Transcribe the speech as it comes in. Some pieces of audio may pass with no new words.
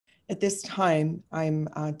At this time, I'm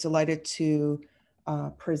delighted to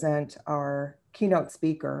present our keynote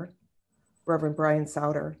speaker, Reverend Brian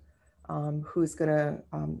Sauder, who's going to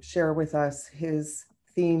share with us his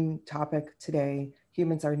theme topic today,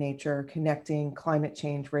 Humans Are Nature, Connecting Climate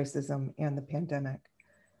Change, Racism, and the Pandemic.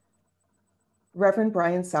 Reverend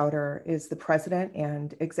Brian Sauder is the President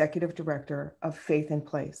and Executive Director of Faith in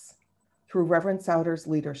Place. Through Reverend Sauder's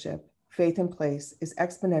leadership, Faith in Place is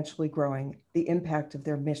exponentially growing the impact of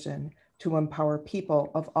their mission to empower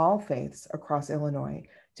people of all faiths across Illinois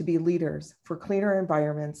to be leaders for cleaner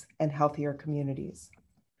environments and healthier communities.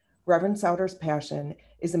 Reverend Sauder's passion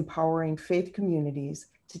is empowering faith communities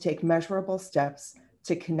to take measurable steps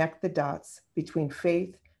to connect the dots between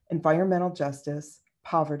faith, environmental justice,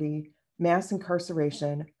 poverty, mass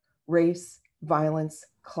incarceration, race, violence,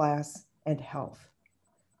 class, and health.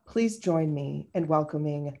 Please join me in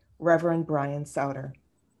welcoming Reverend Brian Sauder.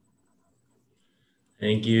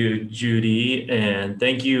 Thank you, Judy, and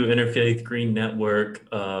thank you, Interfaith Green Network,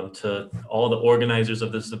 to all the organizers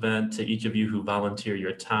of this event, to each of you who volunteer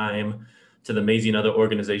your time, to the amazing other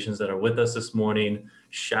organizations that are with us this morning.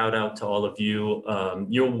 Shout out to all of you.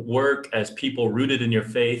 Your work as people rooted in your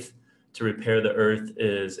faith to repair the earth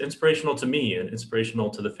is inspirational to me and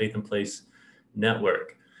inspirational to the Faith in Place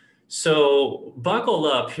Network. So buckle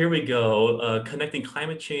up, here we go, connecting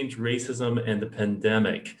climate change, racism, and the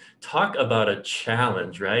pandemic. Talk about a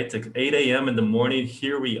challenge, right? It's 8 a.m. in the morning,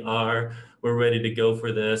 here we are, we're ready to go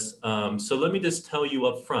for this. So let me just tell you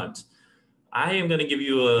up front, I am gonna give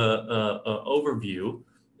you a overview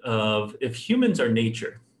of if humans are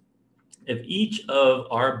nature, if each of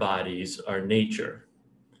our bodies are nature.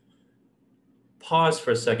 Pause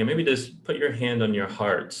for a second, maybe just put your hand on your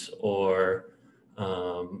heart or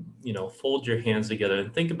fold your hands together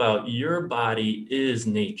and think about your body is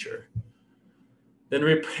nature. Then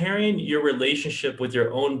repairing your relationship with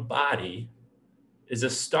your own body is a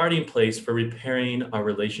starting place for repairing our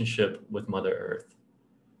relationship with Mother Earth.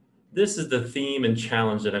 This is the theme and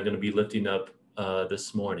challenge that I'm going to be lifting up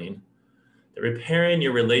this morning. That repairing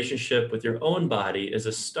your relationship with your own body is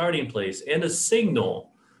a starting place and a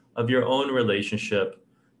signal of your own relationship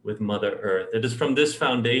with Mother Earth. It is from this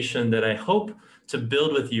foundation that I hope to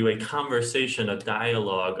build with you a conversation, a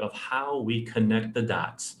dialogue of how we connect the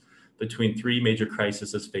dots between three major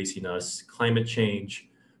crises facing us: climate change,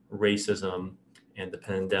 racism, and the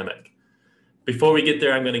pandemic. Before we get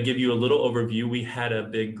there, I'm going to give you a little overview. We had a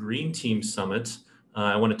big Green Team Summit.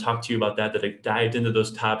 I want to talk to you about that I dived into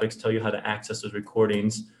those topics, tell you how to access those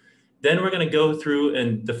recordings. Then we're going to go through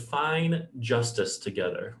and define justice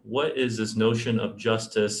together. What is this notion of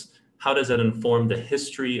justice? How does that inform the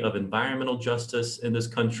history of environmental justice in this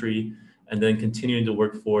country? And then continuing to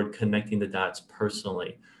work forward, connecting the dots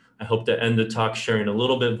personally. I hope to end the talk sharing a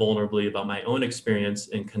little bit vulnerably about my own experience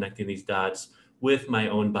in connecting these dots with my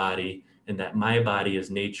own body, and that my body is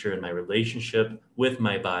nature and my relationship with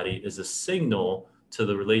my body is a signal to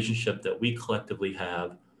the relationship that we collectively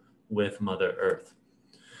have with Mother Earth.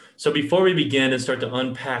 So before we begin and start to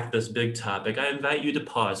unpack this big topic, I invite you to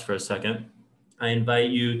pause for a second. I invite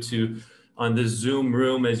you to, on this Zoom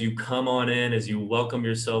room, as you come on in, as you welcome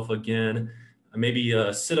yourself again, maybe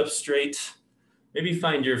sit up straight, maybe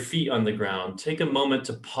find your feet on the ground. Take a moment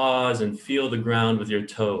to pause and feel the ground with your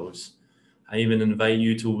toes. I even invite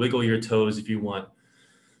you to wiggle your toes if you want.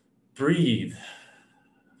 Breathe.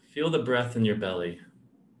 Feel the breath in your belly.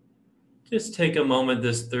 Just take a moment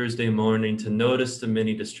this Thursday morning to notice the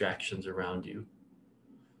many distractions around you.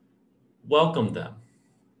 Welcome them.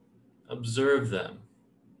 Observe them.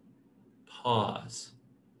 Pause.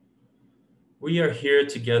 We are here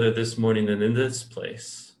together this morning and in this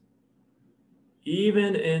place.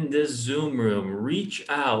 Even in this Zoom room, reach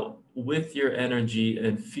out with your energy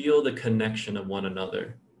and feel the connection of one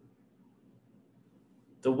another.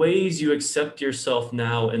 The ways you accept yourself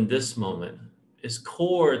now in this moment is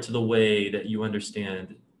core to the way that you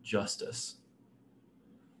understand justice.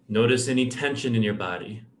 Notice any tension in your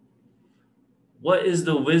body. What is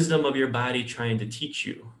the wisdom of your body trying to teach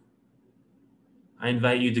you? I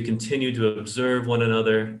invite you to continue to observe one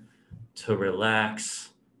another, to relax.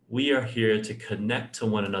 We are here to connect to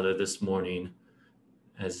one another this morning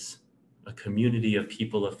as a community of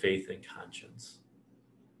people of faith and conscience.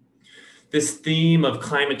 This theme of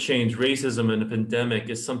climate change, racism, and the pandemic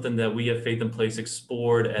is something that we at Faith in Place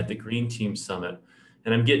explored at the Green Team Summit.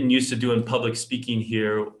 And I'm getting used to doing public speaking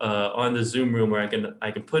here on the Zoom room where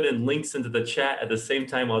I can put in links into the chat at the same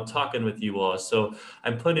time while talking with you all. So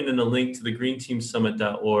I'm putting in a link to the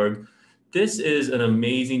greenteamsummit.org. This is an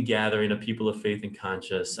amazing gathering of people of faith and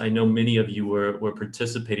conscience. I know many of you were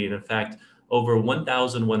participating. In fact, Over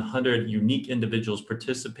 1,100 unique individuals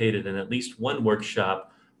participated in at least one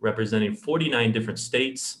workshop representing 49 different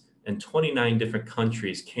states and 29 different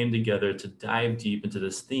countries came together to dive deep into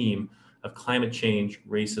this theme of climate change,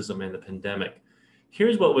 racism, and the pandemic.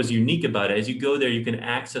 Here's what was unique about it. As you go there, you can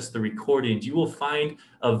access the recordings. You will find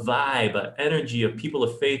a vibe, an energy of people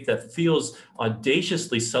of faith that feels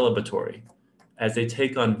audaciously celebratory as they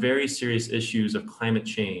take on very serious issues of climate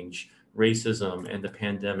change, racism, and the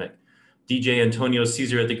pandemic. DJ Antonio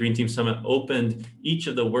Caesar at the Green Team Summit opened each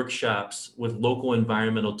of the workshops with local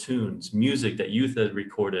environmental tunes, music that youth had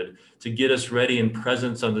recorded to get us ready and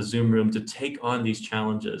presence on the Zoom room to take on these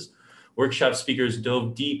challenges. Workshop speakers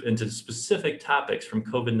dove deep into specific topics from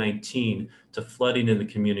COVID-19 to flooding in the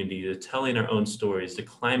community, to telling our own stories, to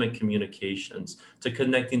climate communications, to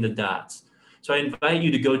connecting the dots. So I invite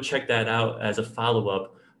you to go check that out as a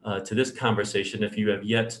follow-up to this conversation if you have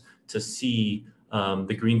yet to see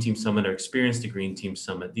the Green Team Summit or experience the Green Team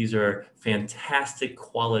Summit. These are fantastic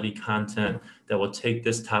quality content that will take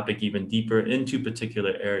this topic even deeper into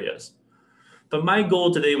particular areas. But my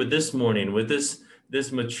goal today with this morning, with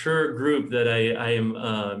this mature group that I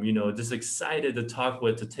am just excited to talk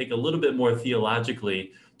with, to take a little bit more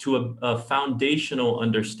theologically to a foundational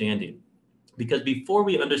understanding. Because before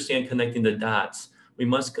we understand connecting the dots, we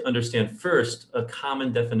must understand first a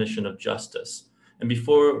common definition of justice. And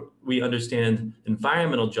before we understand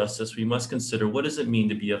environmental justice, we must consider what does it mean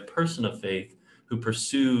to be a person of faith who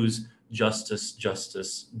pursues justice,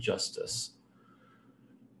 justice, justice.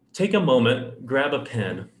 Take a moment, grab a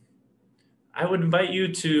pen. I would invite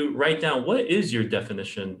you to write down, what is your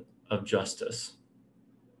definition of justice?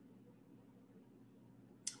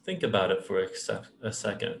 Think about it for a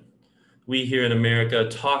second. We here in America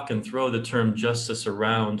talk and throw the term justice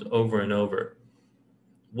around over and over.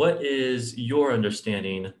 What is your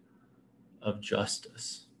understanding of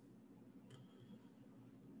justice?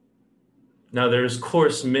 Now, there's, of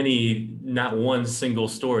course, not one single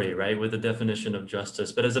story, right, with the definition of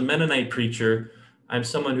justice. But as a Mennonite preacher, I'm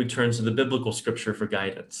someone who turns to the biblical scripture for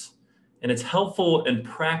guidance. And it's helpful and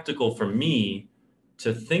practical for me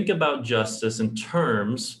to think about justice in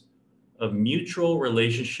terms of mutual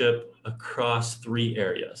relationship across three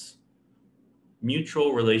areas.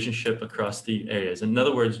 Mutual relationship across three areas. In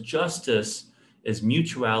other words, justice is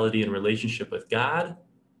mutuality in relationship with God,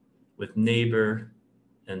 with neighbor,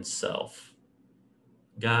 and self.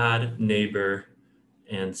 God, neighbor,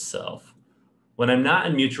 and self. When I'm not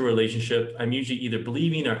in mutual relationship, I'm usually either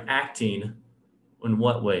believing or acting in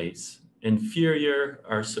what ways? Inferior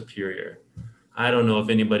or superior. I don't know if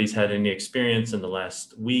anybody's had any experience in the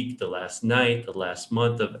last week, the last night, the last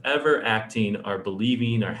month of ever acting or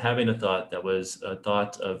believing or having a thought that was a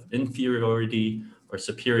thought of inferiority or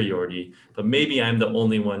superiority, but maybe I'm the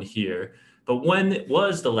only one here. But when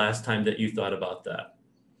was the last time that you thought about that?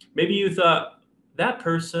 Maybe you thought, that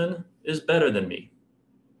person is better than me.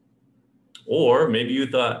 Or maybe you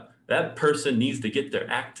thought, that person needs to get their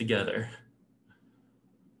act together.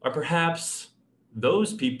 Or perhaps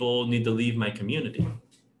those people need to leave my community.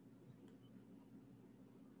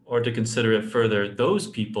 Or to consider it further, those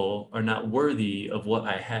people are not worthy of what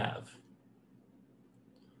I have.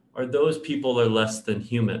 Or those people are less than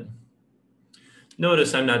human.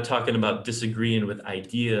 Notice I'm not talking about disagreeing with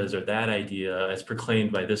ideas or that idea as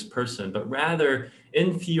proclaimed by this person, but rather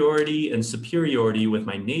inferiority and superiority with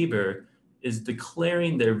my neighbor is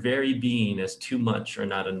declaring their very being as too much or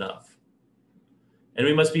not enough. And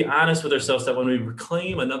we must be honest with ourselves that when we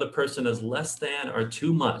proclaim another person as less than or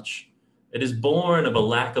too much, it is born of a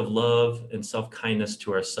lack of love and self-kindness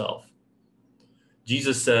to ourselves.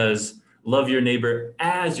 Jesus says, love your neighbor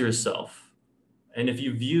as yourself. And if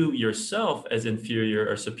you view yourself as inferior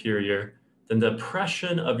or superior, then the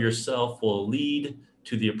oppression of yourself will lead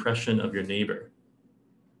to the oppression of your neighbor.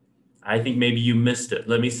 I think maybe you missed it.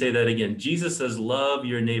 Let me say that again. Jesus says, love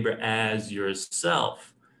your neighbor as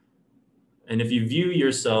yourself. And if you view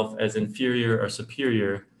yourself as inferior or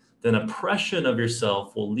superior, then oppression of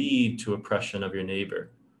yourself will lead to oppression of your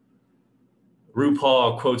neighbor.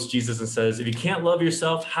 RuPaul quotes Jesus and says, if you can't love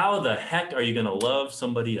yourself, how the heck are you going to love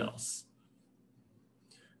somebody else?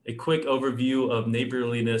 A quick overview of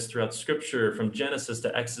neighborliness throughout Scripture, from Genesis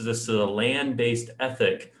to Exodus, to the land-based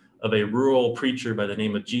ethic of a rural preacher by the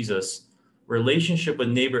name of Jesus. Relationship with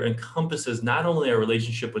neighbor encompasses not only our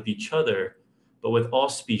relationship with each other, but with all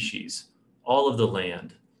species, all of the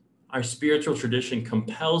land. Our spiritual tradition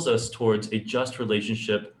compels us towards a just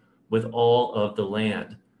relationship with all of the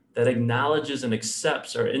land that acknowledges and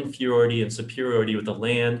accepts our inferiority and superiority with the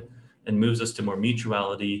land and moves us to more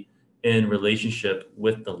mutuality in relationship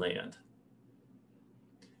with the land.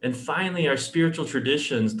 And finally, our spiritual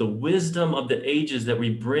traditions, the wisdom of the ages that we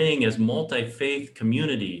bring as multi-faith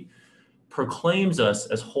community, proclaims us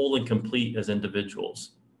as whole and complete as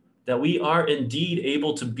individuals, that we are indeed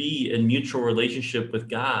able to be in mutual relationship with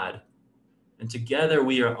God, and together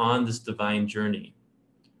we are on this divine journey.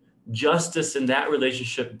 Justice in that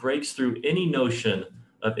relationship breaks through any notion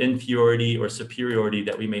of inferiority or superiority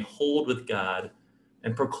that we may hold with God,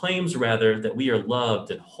 and proclaims rather that we are loved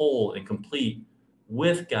and whole and complete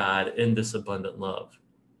with God in this abundant love.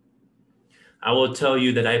 I will tell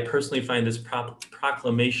you that I personally find this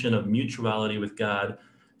proclamation of mutuality with God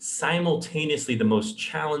simultaneously the most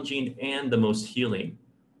challenging and the most healing.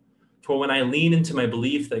 For when I lean into my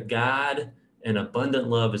belief that God and abundant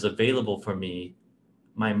love is available for me,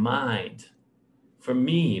 my mind, for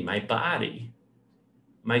me, my body,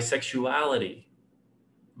 my sexuality,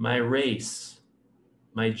 my race,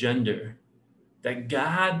 my gender, that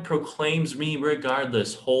God proclaims me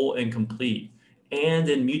regardless whole and complete and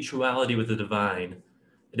in mutuality with the divine.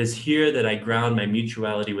 It is here that I ground my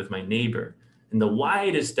mutuality with my neighbor in the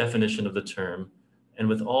widest definition of the term and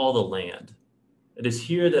with all the land. It is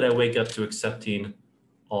here that I wake up to accepting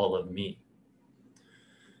all of me.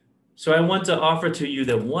 So I want to offer to you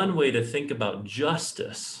that one way to think about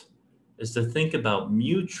justice is to think about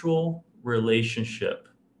mutual relationship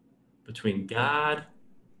between God,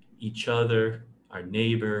 each other, our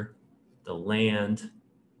neighbor, the land,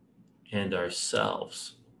 and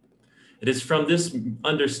ourselves. It is from this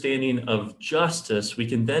understanding of justice we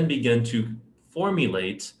can then begin to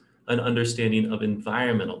formulate an understanding of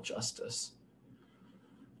environmental justice.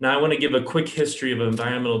 Now, I want to give a quick history of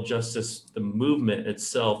environmental justice, the movement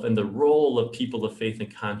itself, and the role of people of faith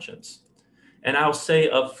and conscience. And I'll say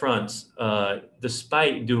up front,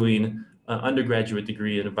 despite doing an undergraduate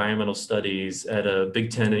degree in environmental studies at a Big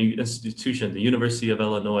Ten institution, the University of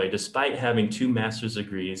Illinois, despite having 2 master's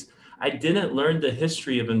degrees, I didn't learn the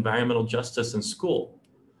history of environmental justice in school.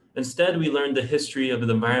 Instead, we learned the history of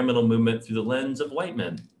the environmental movement through the lens of white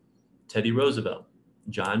men: Teddy Roosevelt,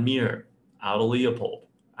 John Muir, Aldo Leopold,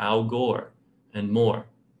 Al Gore, and more.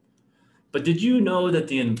 But did you know that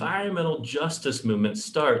the environmental justice movement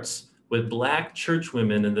starts with Black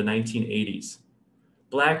churchwomen in the 1980s?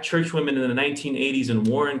 Black churchwomen in the 1980s in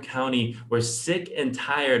Warren County were sick and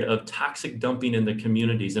tired of toxic dumping in their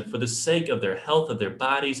communities. And for the sake of their health, of their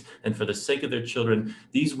bodies, and for the sake of their children,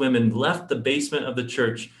 these women left the basement of the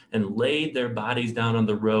church and laid their bodies down on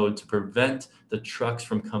the road to prevent the trucks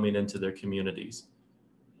from coming into their communities.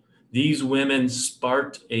 These women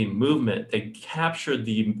sparked a movement. They captured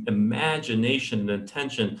the imagination and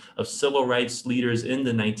attention of civil rights leaders in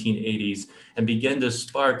the 1980s and began to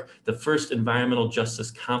spark the first environmental justice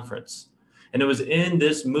conference. And it was in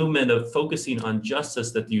this movement of focusing on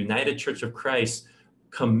justice that the United Church of Christ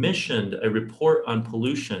commissioned a report on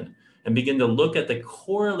pollution and began to look at the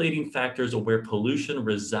correlating factors of where pollution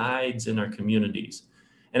resides in our communities.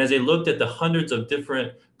 And as they looked at the hundreds of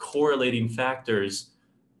different correlating factors,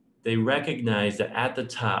 they recognized that at the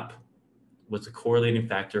top was the correlating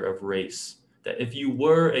factor of race, that if you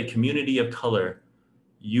were a community of color,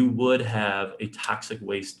 you would have a toxic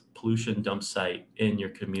waste pollution dump site in your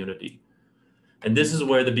community. And this is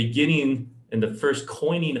where the beginning and the first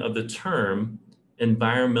coining of the term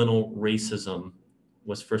environmental racism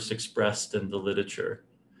was first expressed in the literature.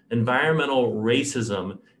 Environmental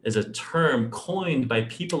racism is a term coined by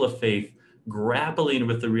people of faith grappling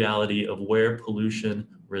with the reality of where pollution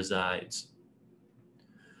resides.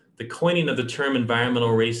 The coining of the term environmental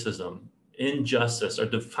racism, injustice, are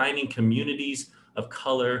defining communities of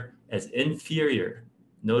color as inferior.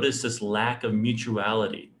 Notice this lack of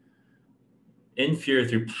mutuality. Inferior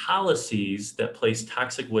through policies that place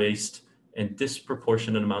toxic waste and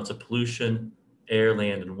disproportionate amounts of pollution, air,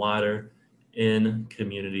 land, and water in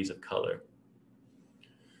communities of color.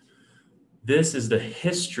 This is the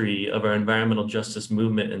history of our environmental justice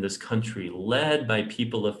movement in this country, led by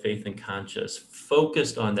people of faith and conscience,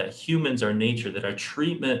 focused on that humans are nature, that our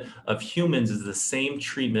treatment of humans is the same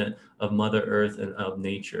treatment of Mother Earth and of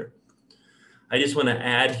nature. I just want to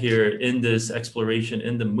add here in this exploration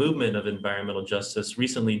in the movement of environmental justice,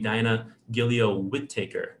 recently Dinah Gilio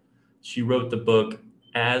Whittaker, she wrote the book,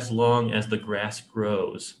 As Long as the Grass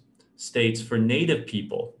Grows, states for Native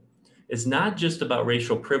people, it's not just about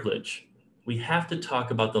racial privilege. We have to talk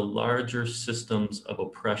about the larger systems of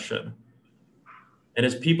oppression. And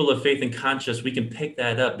as people of faith and conscience, we can pick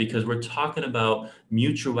that up because we're talking about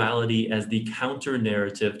mutuality as the counter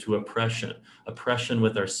narrative to oppression, oppression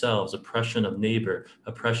with ourselves, oppression of neighbor,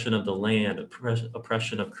 oppression of the land,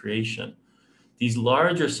 oppression of creation. These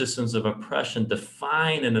larger systems of oppression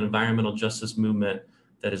define an environmental justice movement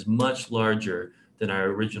that is much larger than our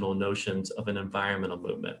original notions of an environmental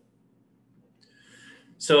movement.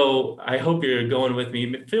 So I hope you're going with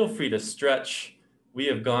me. Feel free to stretch. We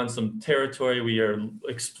have gone some territory. We are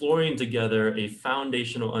exploring together a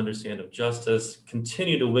foundational understanding of justice.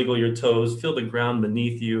 Continue to wiggle your toes, feel the ground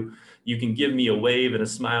beneath you. You can give me a wave and a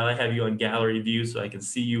smile. I have you on gallery view so I can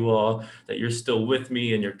see you all, that you're still with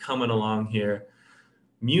me and you're coming along here.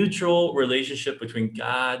 Mutual relationship between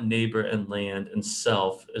God, neighbor, and land and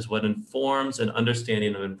self is what informs an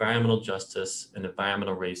understanding of environmental justice and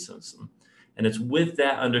environmental racism. And it's with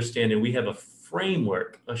that understanding, we have a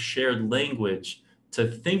framework, a shared language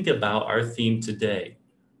to think about our theme today,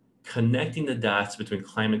 connecting the dots between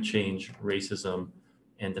climate change, racism,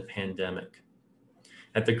 and the pandemic.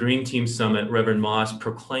 At the Green Team Summit, Reverend Moss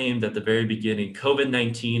proclaimed at the very beginning,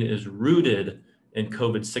 COVID-19 is rooted in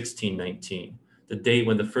COVID-16-19, the date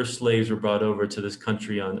when the first slaves were brought over to this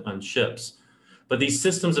country on ships. But these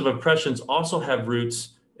systems of oppressions also have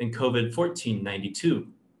roots in COVID-14-92,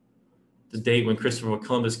 the date when Christopher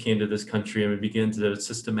Columbus came to this country and we began to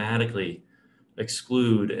systematically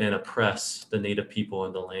exclude and oppress the native people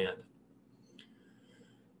on the land.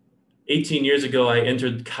 18 years ago, I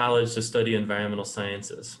entered college to study environmental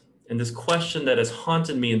sciences. And this question that has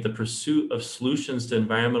haunted me in the pursuit of solutions to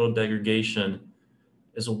environmental degradation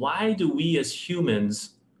is, why do we as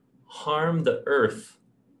humans harm the earth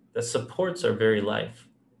that supports our very life?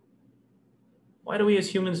 Why do we as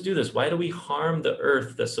humans do this? Why do we harm the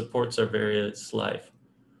earth that supports our various life?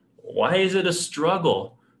 Why is it a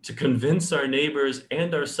struggle to convince our neighbors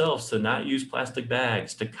and ourselves to not use plastic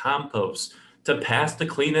bags, to compost, to pass the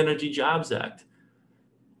Clean Energy Jobs Act?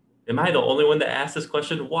 Am I the only one that asks this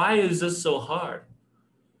question? Why is this so hard?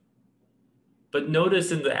 But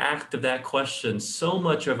notice in the act of that question, so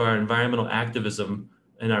much of our environmental activism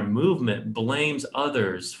and our movement blames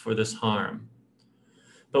others for this harm.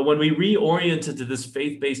 But when we reorient to this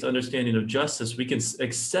faith-based understanding of justice, we can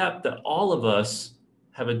accept that all of us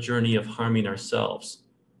have a journey of harming ourselves.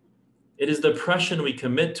 It is the oppression we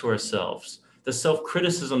commit to ourselves, the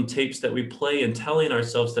self-criticism tapes that we play in telling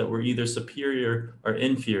ourselves that we're either superior or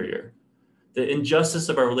inferior. The injustice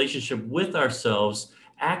of our relationship with ourselves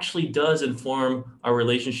actually does inform our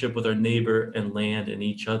relationship with our neighbor and land and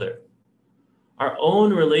each other. Our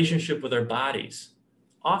own relationship with our bodies,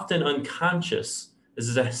 often unconscious,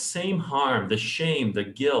 is the same harm, the shame, the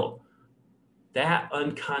guilt. That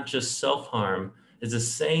unconscious self-harm is the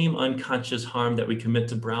same unconscious harm that we commit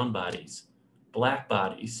to brown bodies, Black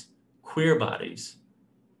bodies, queer bodies,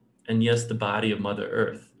 and yes, the body of Mother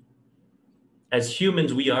Earth. As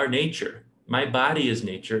humans, we are nature. My body is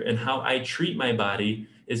nature, and how I treat my body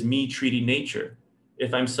is me treating nature.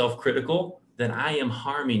 If I'm self-critical, then I am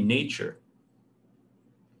harming nature.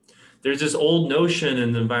 There's this old notion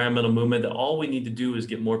in the environmental movement that all we need to do is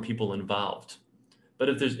get more people involved. But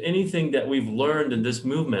if there's anything that we've learned in this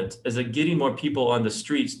movement, is that getting more people on the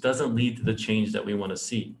streets doesn't lead to the change that we want to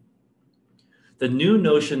see. The new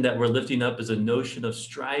notion that we're lifting up is a notion of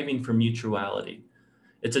striving for mutuality.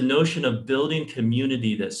 It's a notion of building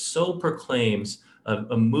community that so proclaims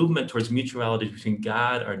a movement towards mutuality between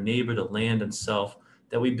God, our neighbor, the land, and self,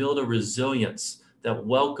 that we build a resilience that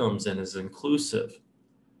welcomes and is inclusive.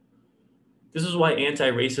 This is why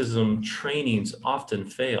anti-racism trainings often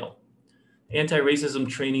fail. Anti-racism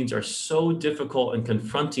trainings are so difficult and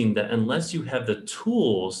confronting that unless you have the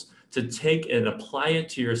tools to take and apply it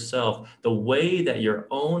to yourself, the way that your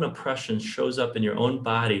own oppression shows up in your own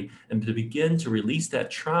body, and to begin to release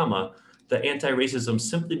that trauma, the anti-racism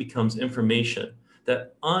simply becomes information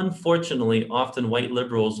that unfortunately often white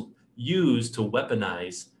liberals use to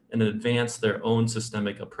weaponize and advance their own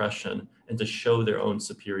systemic oppression and to show their own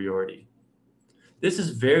superiority. This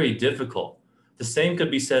is very difficult. The same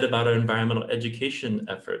could be said about our environmental education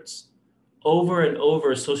efforts. Over and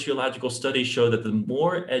over, sociological studies show that the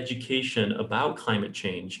more education about climate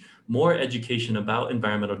change, more education about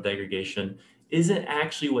environmental degradation, isn't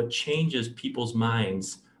actually what changes people's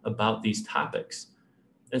minds about these topics.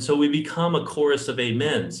 And so we become a chorus of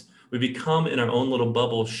amens. We become in our own little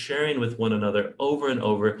bubble, sharing with one another over and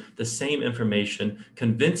over the same information,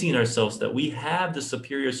 convincing ourselves that we have the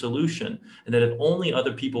superior solution, and that if only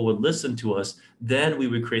other people would listen to us, then we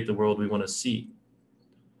would create the world we want to see.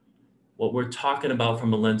 What we're talking about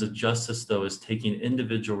from a lens of justice, though, is taking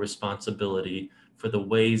individual responsibility for the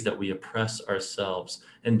ways that we oppress ourselves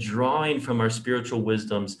and drawing from our spiritual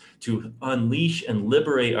wisdoms to unleash and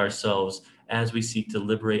liberate ourselves as we seek to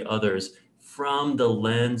liberate others from the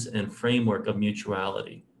lens and framework of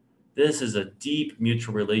mutuality. This is a deep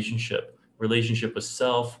mutual relationship with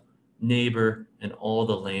self, neighbor, and all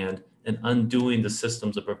the land, and undoing the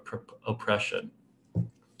systems of oppression.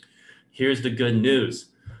 Here's the good news.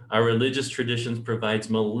 Our religious traditions provides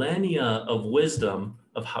millennia of wisdom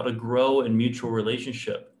of how to grow in mutual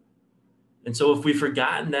relationship. And so if we've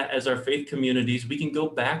forgotten that as our faith communities, we can go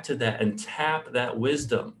back to that and tap that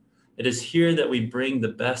wisdom. It is here that we bring the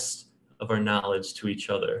best of our knowledge to each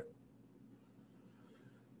other.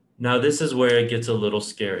 Now, this is where it gets a little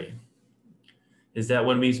scary, is that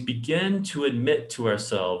when we begin to admit to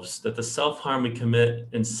ourselves that the self-harm we commit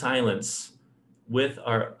in silence with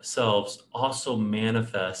ourselves also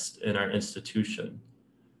manifest in our institution.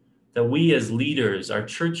 That we as leaders, our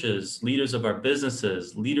churches, leaders of our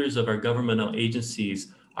businesses, leaders of our governmental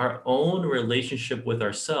agencies, our own relationship with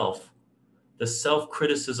ourselves, the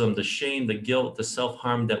self-criticism, the shame, the guilt, the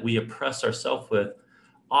self-harm that we oppress ourselves with,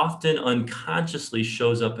 often unconsciously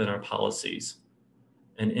shows up in our policies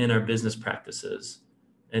and in our business practices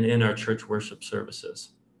and in our church worship services.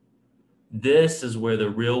 This is where the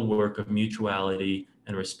real work of mutuality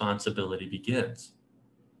and responsibility begins.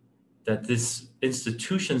 That these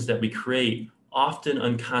institutions that we create often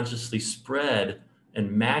unconsciously spread and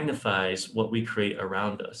magnifies what we create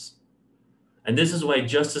around us. And this is why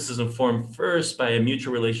justice is informed first by a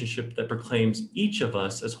mutual relationship that proclaims each of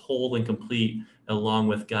us as whole and complete along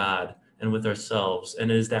with God and with ourselves. And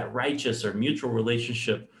it is that righteous or mutual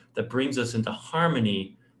relationship that brings us into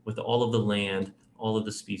harmony with all of the land, all of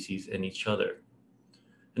the species, and each other.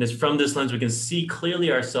 And it's from this lens we can see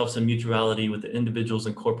clearly ourselves in mutuality with the individuals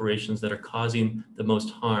and corporations that are causing the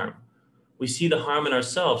most harm. We see the harm in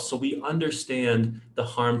ourselves, so we understand the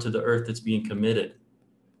harm to the earth that's being committed.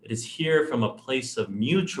 It is here from a place of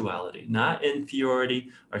mutuality, not inferiority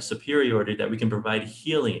or superiority, that we can provide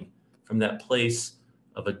healing from that place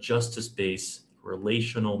of a justice-based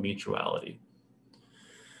relational mutuality.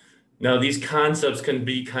 Now, these concepts can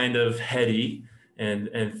be kind of heady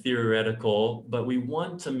and theoretical, but we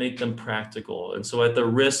want to make them practical. And so at the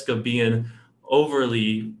risk of being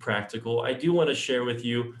overly practical, I do want to share with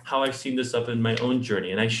you how I've seen this up in my own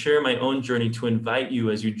journey. And I share my own journey to invite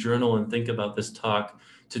you, as you journal and think about this talk,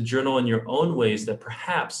 to journal in your own ways that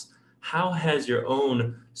perhaps how has your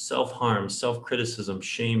own self-harm, self-criticism,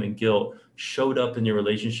 shame, and guilt showed up in your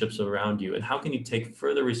relationships around you? And how can you take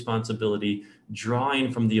further responsibility,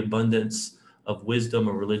 drawing from the abundance of wisdom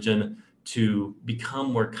or religion to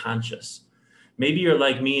become more conscious? Maybe you're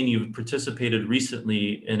like me and you've participated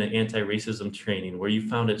recently in an anti-racism training where you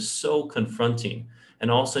found it so confronting, and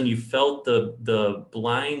all of a sudden you felt the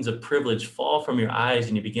blinds of privilege fall from your eyes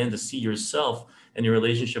and you began to see yourself and your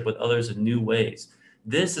relationship with others in new ways.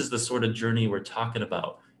 This is the sort of journey we're talking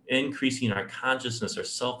about, increasing our consciousness, our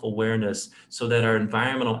self-awareness, so that our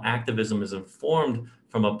environmental activism is informed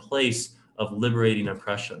from a place of liberating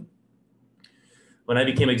oppression. When I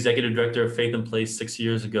became executive director of Faith in Place 6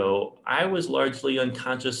 years ago, I was largely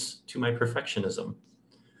unconscious to my perfectionism.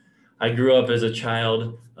 I grew up as a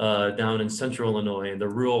child down in central Illinois in the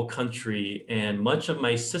rural country, and much of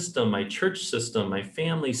my system, my church system, my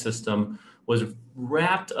family system was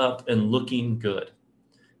wrapped up in looking good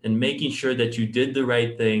and making sure that you did the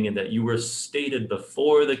right thing and that you were stated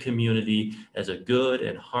before the community as a good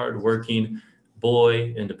and hardworking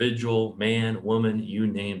boy, individual, man, woman, you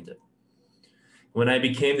named it. When I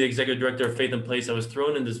became the executive director of Faith in Place, I was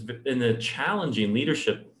thrown in a challenging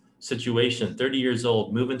leadership situation, 30 years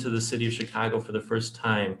old, moving to the city of Chicago for the first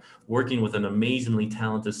time, working with an amazingly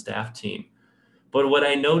talented staff team. But what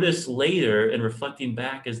I noticed later in reflecting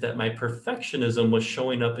back is that my perfectionism was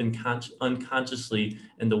showing up unconsciously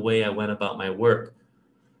in the way I went about my work.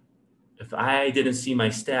 If I didn't see my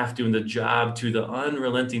staff doing the job to the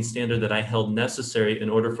unrelenting standard that I held necessary in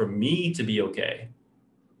order for me to be okay,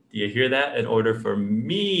 do you hear that? In order for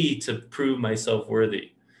me to prove myself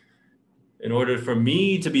worthy, in order for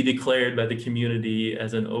me to be declared by the community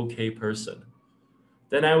as an okay person,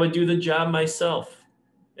 then I would do the job myself,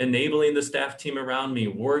 enabling the staff team around me,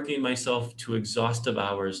 working myself to exhaustive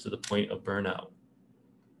hours to the point of burnout.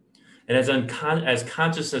 And as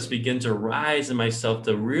consciousness began to rise in myself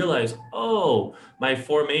to realize, oh, my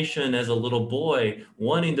formation as a little boy,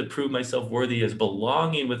 wanting to prove myself worthy as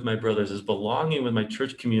belonging with my brothers, as belonging with my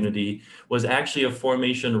church community, was actually a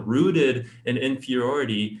formation rooted in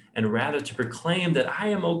inferiority, and rather to proclaim that I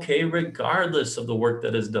am okay regardless of the work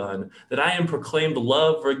that is done, that I am proclaimed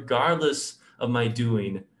love regardless of my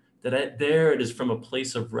doing. There it is from a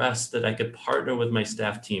place of rest that I could partner with my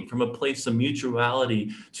staff team, from a place of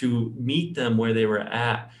mutuality to meet them where they were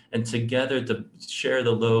at, and together to share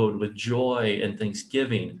the load with joy and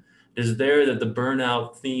thanksgiving. It is there that the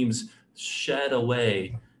burnout themes shed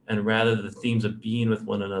away, and rather the themes of being with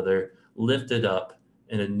one another lifted up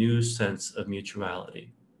in a new sense of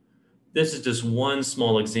mutuality. This is just one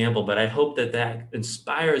small example, but I hope that that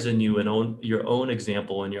inspires in you your own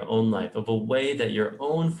example in your own life of a way that your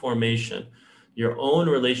own formation, your own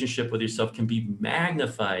relationship with yourself can be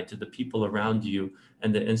magnified to the people around you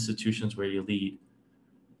and the institutions where you lead.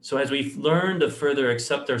 So as we learn to further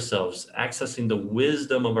accept ourselves, accessing the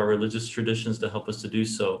wisdom of our religious traditions to help us to do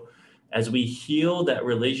so, as we heal that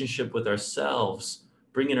relationship with ourselves,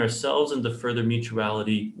 bringing ourselves into further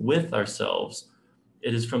mutuality with ourselves,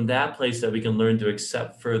 it is from that place that we can learn to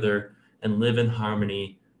accept further and live in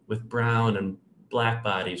harmony with brown and black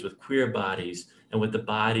bodies, with queer bodies, and with the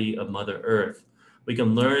body of Mother Earth. We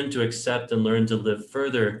can learn to accept and learn to live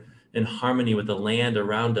further in harmony with the land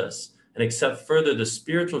around us, and accept further the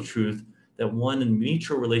spiritual truth that one in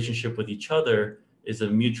mutual relationship with each other is a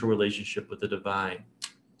mutual relationship with the divine.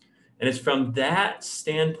 And it's from that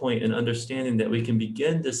standpoint and understanding that we can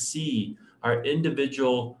begin to see our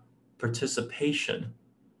individual participation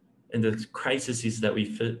in the crises that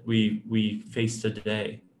we face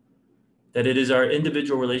today. That it is our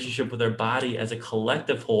individual relationship with our body as a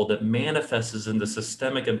collective whole that manifests in the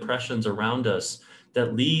systemic impressions around us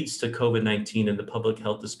that leads to COVID-19 and the public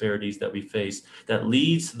health disparities that we face, that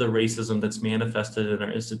leads to the racism that's manifested in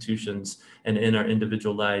our institutions and in our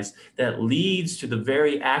individual lives, that leads to the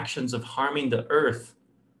very actions of harming the earth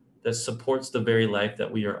that supports the very life that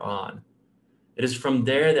we are on. It is from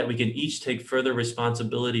there that we can each take further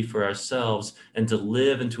responsibility for ourselves and to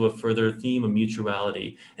live into a further theme of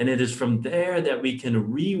mutuality. And it is from there that we can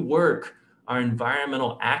rework our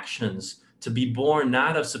environmental actions to be born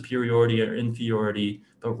not of superiority or inferiority,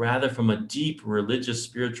 but rather from a deep religious,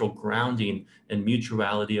 spiritual grounding and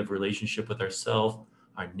mutuality of relationship with ourselves,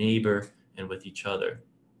 our neighbor, and with each other.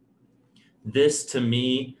 This, to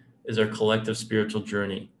me, is our collective spiritual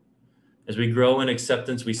journey. As we grow in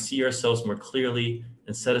acceptance, we see ourselves more clearly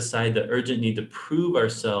and set aside the urgent need to prove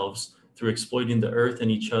ourselves through exploiting the earth and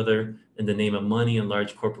each other in the name of money and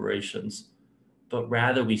large corporations. But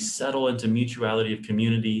rather, we settle into mutuality of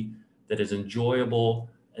community that is enjoyable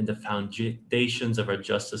and the foundations of our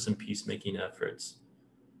justice and peacemaking efforts.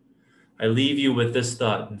 I leave you with this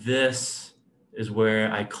thought. This is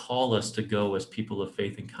where I call us to go as people of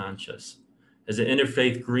faith and conscience. As an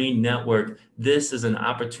Interfaith Green Network, this is an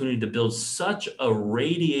opportunity to build such a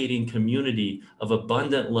radiating community of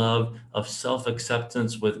abundant love, of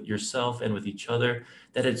self-acceptance with yourself and with each other,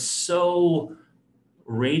 that it so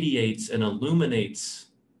radiates and illuminates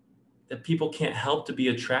that people can't help to be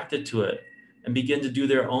attracted to it and begin to do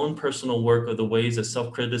their own personal work of the ways that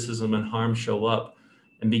self-criticism and harm show up,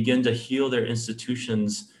 and begin to heal their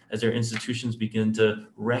institutions as their institutions begin to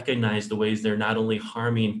recognize the ways they're not only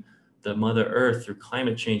harming the Mother Earth through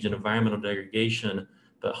climate change and environmental degradation,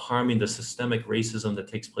 but harming the systemic racism that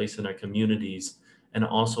takes place in our communities, and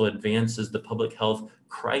also advances the public health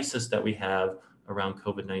crisis that we have around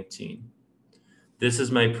COVID-19. This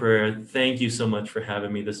is my prayer. Thank you so much for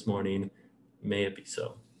having me this morning. May it be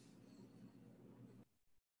so.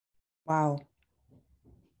 Wow.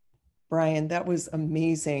 Brian, that was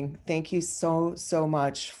amazing. Thank you so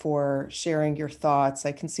much for sharing your thoughts.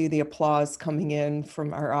 I can see the applause coming in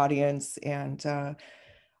from our audience, and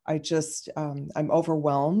I'm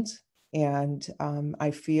overwhelmed, and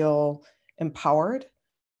I feel empowered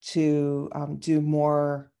to do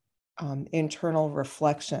more internal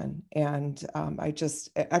reflection. And I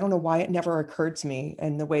don't know why it never occurred to me.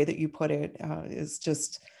 And the way that you put it is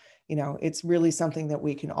just, it's really something that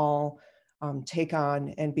we can all take on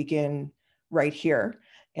and begin right here.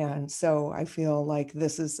 And so I feel like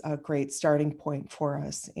this is a great starting point for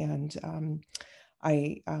us. And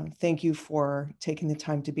I thank you for taking the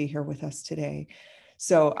time to be here with us today.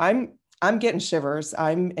 So I'm getting shivers.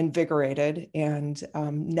 I'm invigorated. And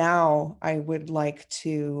now I would like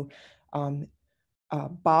to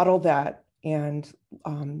bottle that and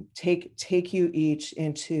take you each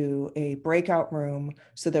into a breakout room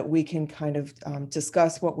so that we can kind of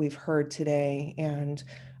discuss what we've heard today and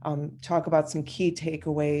talk about some key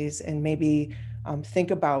takeaways, and maybe think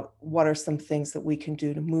about what are some things that we can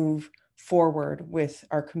do to move forward with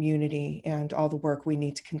our community and all the work we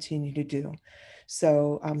need to continue to do.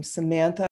 So Samantha